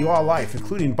 I value all life,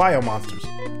 including biomonsters.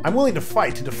 I'm willing to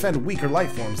fight to defend weaker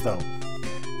life forms, though.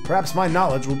 Perhaps my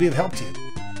knowledge will be of help to you.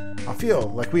 I feel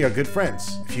like we are good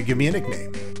friends if you give me a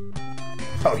nickname.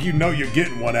 Oh, you know you're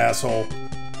getting one, asshole.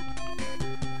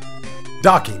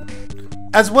 Docking.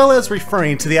 As well as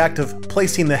referring to the act of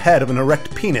placing the head of an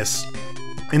erect penis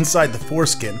inside the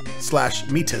foreskin /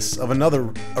 meatus of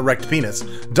another erect penis,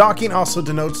 docking also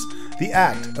denotes the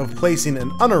act of placing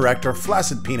an unerect or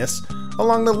flaccid penis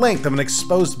along the length of an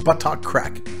exposed buttock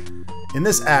crack. In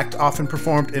this act, often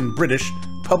performed in British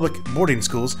public boarding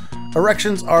schools,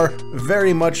 erections are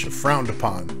very much frowned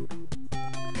upon.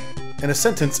 In a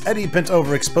sentence, Eddie bent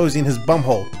over exposing his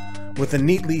bumhole with a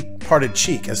neatly parted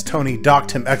cheek as Tony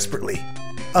docked him expertly.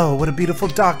 "Oh, what a beautiful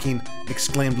docking!"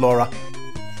 exclaimed Laura.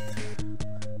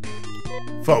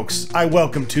 Folks, I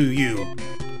welcome to you,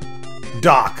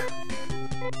 Doc.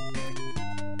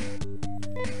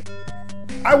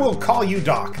 I will call you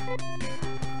Doc.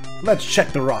 Let's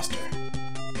check the roster.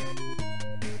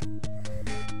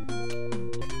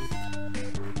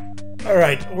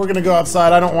 Alright, we're gonna go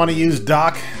outside. I don't want to use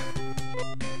Doc.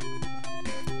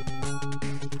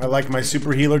 I like my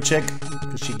super healer chick,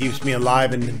 because She keeps me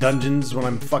alive in the dungeons when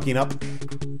I'm fucking up.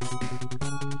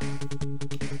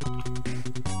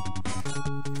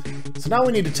 So now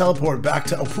we need to teleport back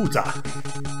to Oputa.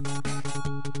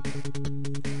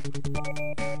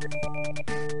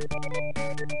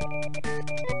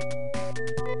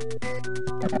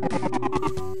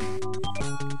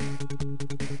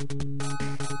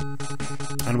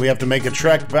 And we have to make a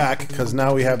trek back, because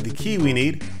now we have the key we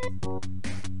need.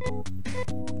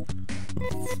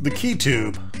 The key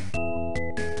tube.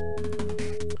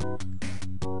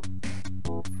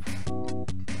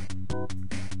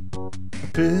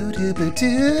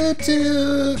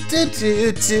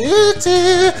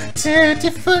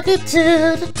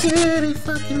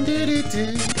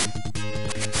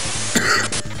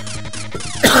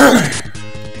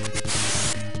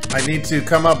 I need to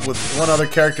come up with one other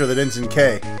character that ends in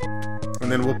K.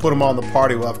 And then we'll put them all in the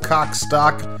party. We'll have Cock,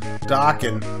 Stock, Doc,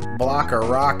 and Block or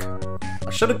Rock. I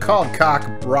should have called Cock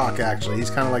Rock, actually. He's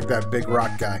kind of like that big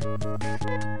rock guy.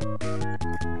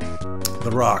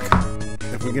 The Rock.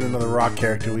 If we get another rock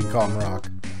character, we can call him Rock.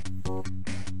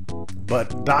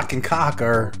 But Doc and Cock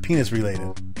are penis related.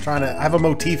 I have a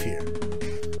motif here.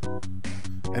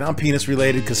 And I'm penis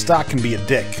related because Stock can be a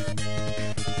dick.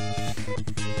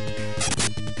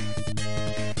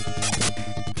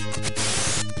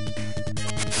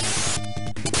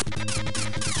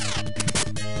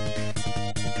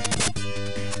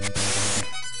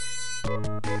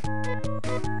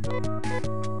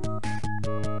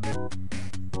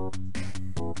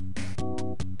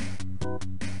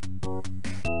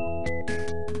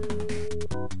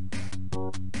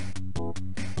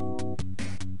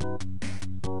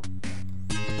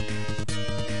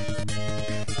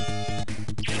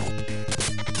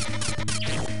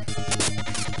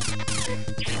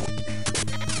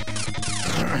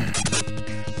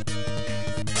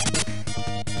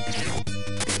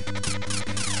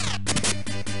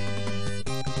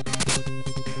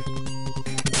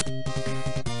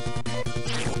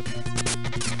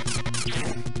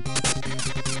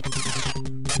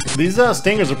 These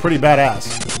stingers are pretty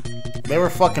badass. They were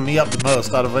fucking me up the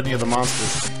most out of any of the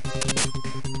monsters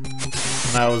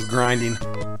when I was grinding.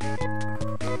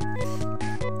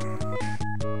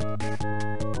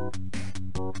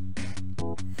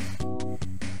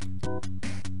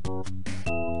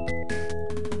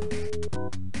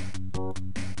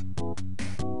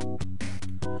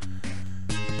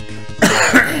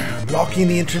 Blocking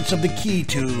the entrance of the key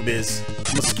tube is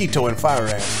Mosquito and Fire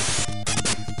Ant.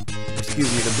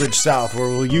 Excuse me, the bridge south where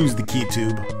we'll use the key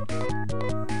tube.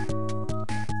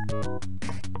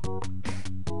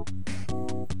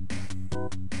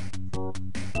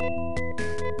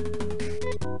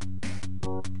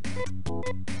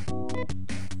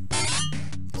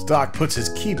 Stock puts his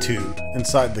key tube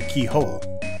inside the keyhole.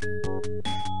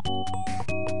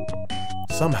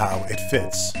 Somehow it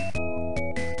fits.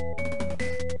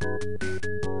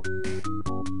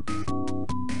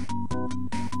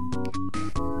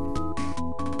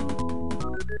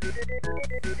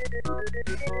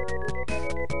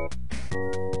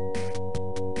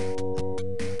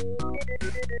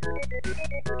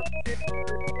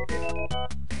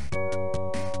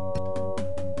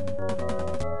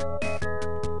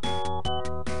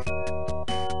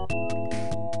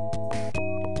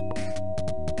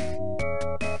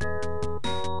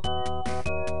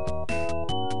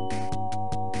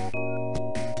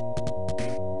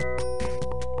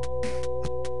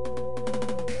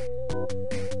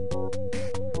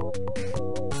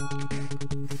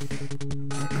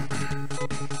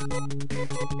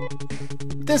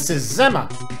 This is Zema,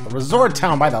 a resort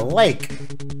town by the lake.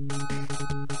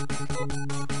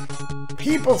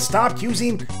 People stopped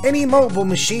using any mobile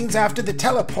machines after the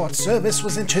teleport service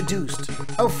was introduced.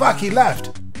 Oh fuck, he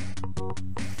left.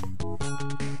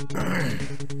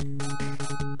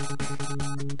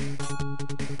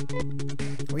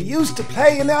 We used to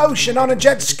play in the ocean on a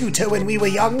jet scooter when we were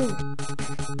young.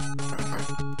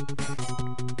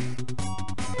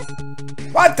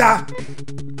 What the?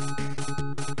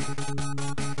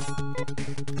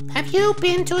 Have you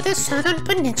been to the Southern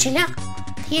Peninsula?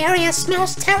 The area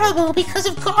smells terrible because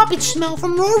of garbage smell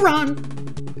from Roran.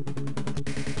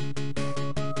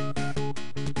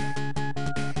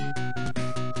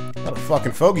 A lot of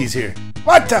fucking fogies here.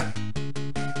 What the?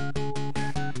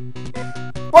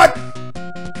 What?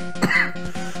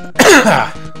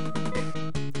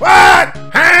 What?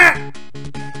 Huh?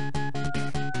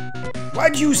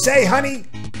 What'd you say, honey?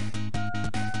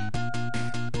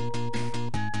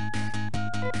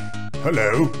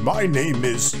 Hello, my name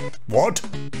is... What?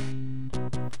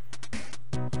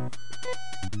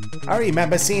 I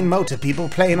remember seeing motor people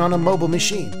playing on a mobile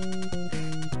machine.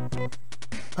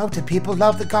 Motive people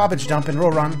love the garbage dump in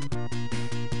Roran.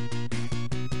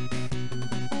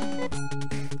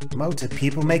 Motive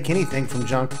people make anything from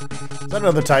junk. Is that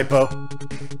another typo?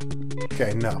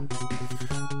 Okay, no.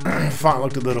 Font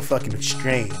looked a little fucking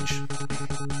strange.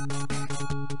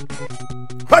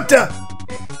 What the?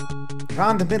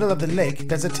 Around the middle of the lake,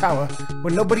 there's a tower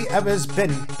where nobody ever has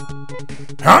been.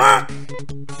 Huh?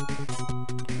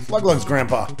 Sluglug's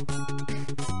grandpa.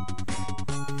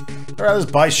 Alright,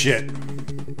 let's buy shit.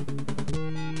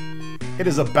 It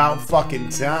is about fucking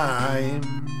time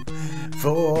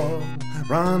for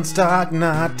Ronstock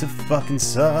not to fucking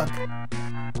suck.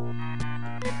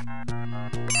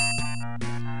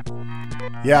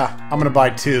 Yeah, I'm gonna buy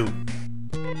 2.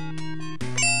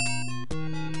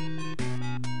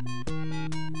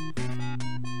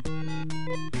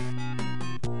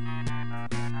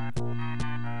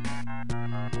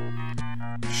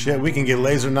 Shit, we can get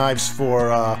laser knives for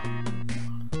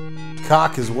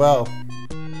cock as well.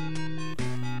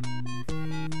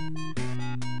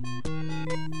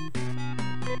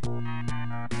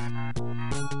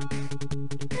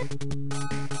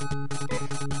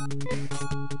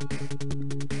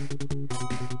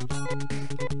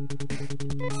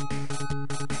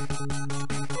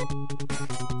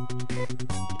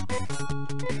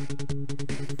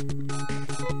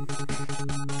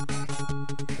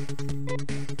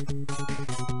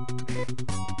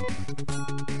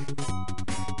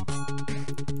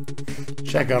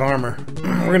 Check out armor.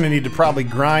 We're gonna need to probably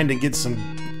grind and get some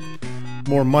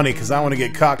more money because I want to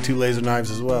get cock 2 laser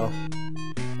knives as well.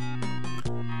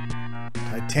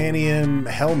 Titanium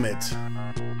helmet.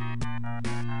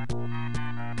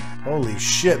 Holy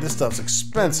shit, this stuff's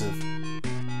expensive.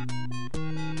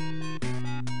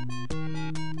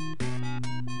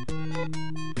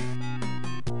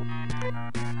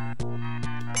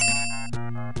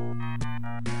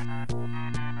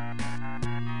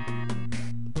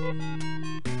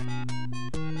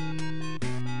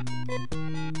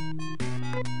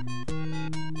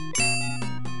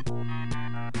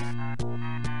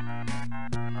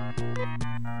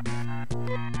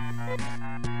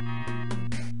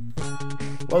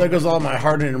 Well, there goes all my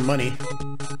hard-earned money.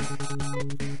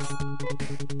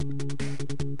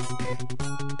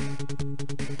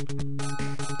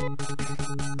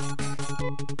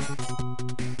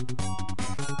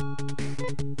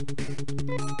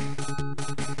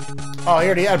 Oh, I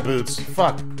already had boots.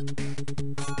 Fuck.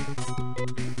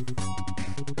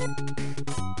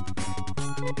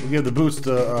 We'll give the boots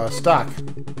to stock.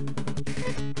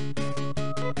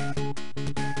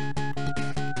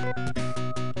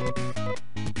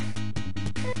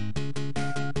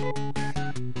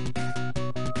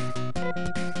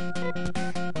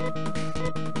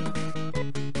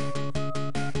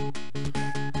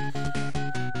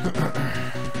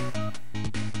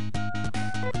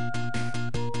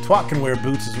 Twat can wear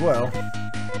boots as well.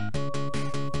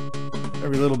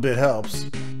 Every little bit helps.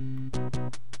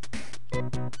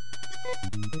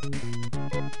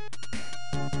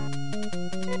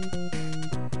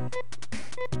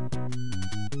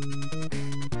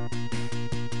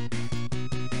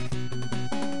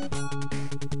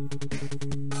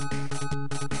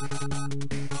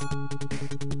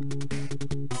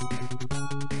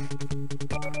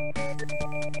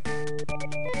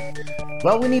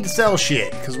 Well, we need to sell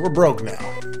shit, because we're broke now.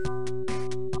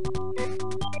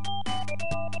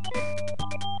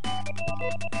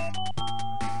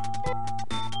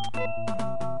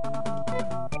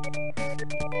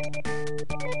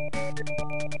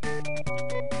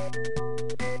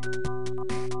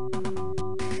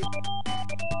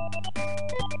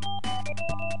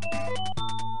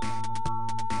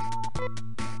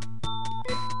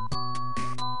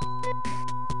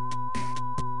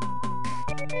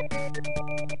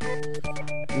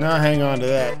 Now hang on to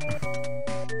that.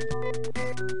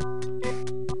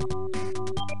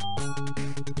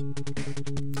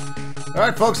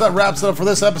 Alright folks, that wraps it up for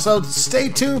this episode. Stay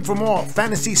tuned for more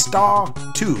Phantasy Star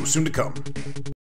 2 soon to come.